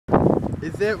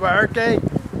Is it working?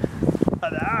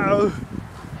 Hello?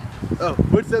 Oh,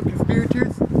 what's up,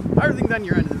 conspirators? How are things on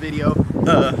your end of the video?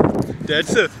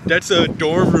 That's a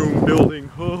dorm room building.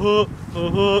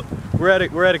 We're at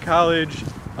a college.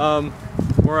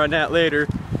 More on that later.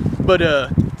 But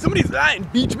somebody's lying,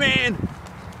 beachman.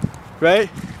 Right?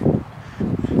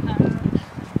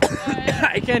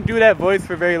 I can't do that voice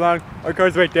for very long. Our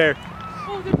car's right there.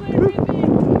 Oh, they're playing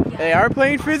frisbee. They are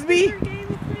playing frisbee?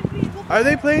 Are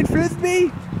they playing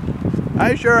frisbee?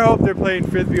 I sure hope they're playing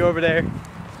frisbee over there.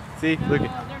 See, look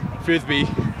at frisbee.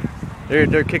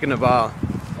 They're kicking the ball.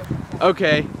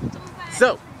 Okay,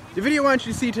 so the video I want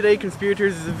you to see today,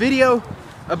 conspirators, is a video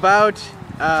about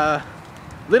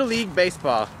Little League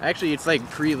baseball. Actually, it's like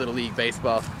pre-Little League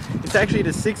baseball. It's actually the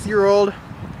 6-year-old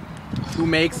who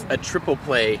makes a triple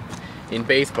play in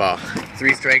baseball.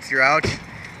 3 strikes, you're out.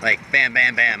 Like bam,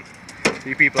 bam, bam.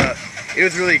 3 people out. It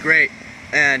was really great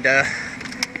and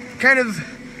kind of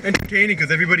entertaining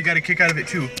because everybody got a kick out of it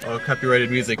too. Oh, copyrighted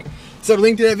music. So the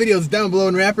link to that video is down below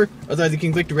in the wrapper. Otherwise, you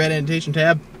can click the red annotation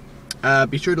tab.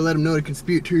 Be sure to let them know the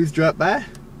conspirators drop by.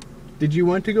 Did you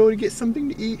want to go to get something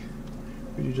to eat?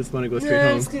 Or do you just want to go straight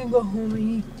home? I'm just gonna go home and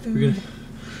eat food.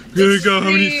 We're gonna go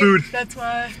home and eat food. That's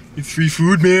why. It's free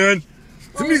food, man.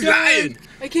 Somebody's lying.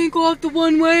 I can't go out the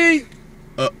one way.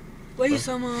 Wait,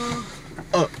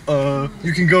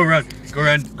 You can go around.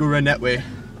 Go around that way.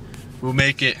 We'll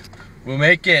make it. We'll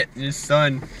make it. This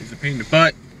sun is a pain in the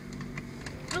butt.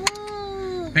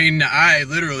 Pain in the eye,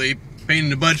 literally. Pain in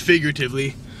the butt,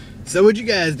 figuratively. So what'd you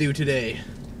guys do today?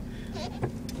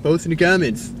 Post in the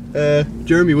comments.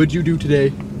 Jeremy, what'd you do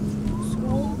today?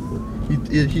 School.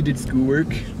 He did schoolwork.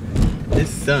 This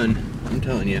sun, I'm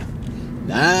telling you,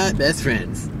 not best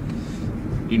friends.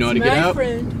 You know how to get out?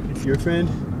 Friend. It's your friend?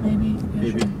 Maybe.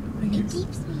 Maybe. Sure. It keeps me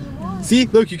warm. See,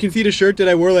 look, you can see the shirt that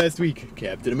I wore last week.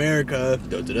 Captain America.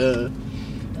 Da da da.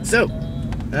 So,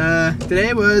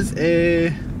 today was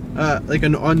a like a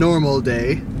normal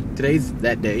day. Today's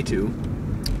that day too.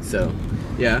 So,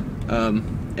 yeah.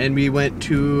 And we went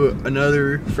to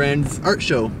another friend's art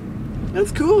show.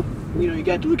 That's cool. You know, you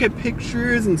got to look at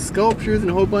pictures and sculptures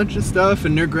and a whole bunch of stuff,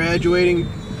 and they're graduating.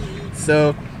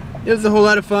 So, it was a whole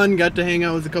lot of fun. Got to hang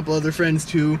out with a couple other friends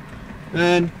too.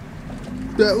 And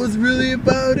that was really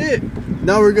about it.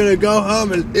 Now we're gonna go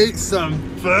home and eat some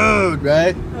food,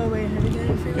 right? Oh wait, how to get on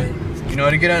the freeway? You know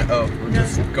how to get on? Oh, we're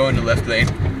just going to left lane.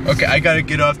 Okay, I gotta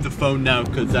get off the phone now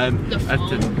because I have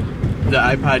to. The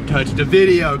iPod Touch the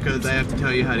video because I have to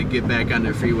tell you how to get back on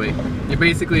the freeway. You're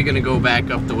basically gonna go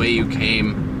back up the way you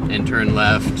came and turn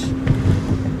left.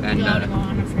 And you gotta go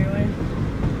on the freeway.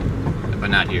 But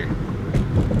not here.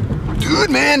 Dude,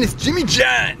 man, it's Jimmy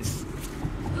John's.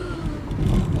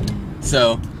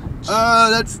 So,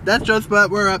 that's just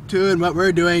what we're up to and what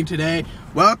we're doing today.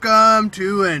 Welcome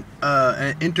to an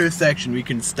intersection. We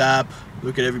can stop,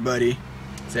 look at everybody,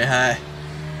 say hi.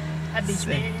 Hi,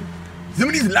 beachman.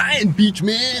 Somebody's lying,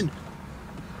 beachman.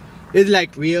 It's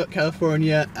like real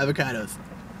California avocados.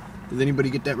 Does anybody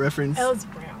get that reference? El's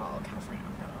Brown, California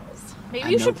girls.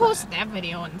 Maybe you should post that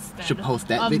video instead. Should post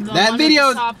that video. That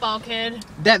video. Softball kid.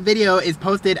 That video is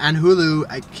posted on Hulu.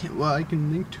 I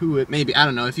can link to it. Maybe, I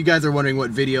don't know. If you guys are wondering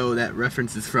what video that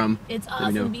reference is from, it's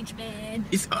awesome, beachman.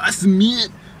 It's awesome, man.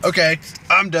 Okay,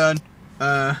 I'm done.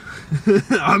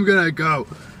 I'm gonna go.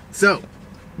 So,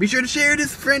 be sure to share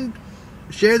this friend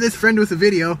with a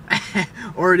video,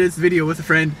 or this video with a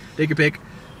friend. Take a pic.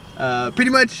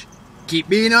 Pretty much, keep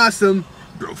being awesome.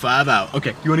 Bro 5 out.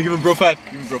 Okay, you wanna give him Bro 5?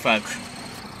 Give him Bro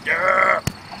 5. Yeah.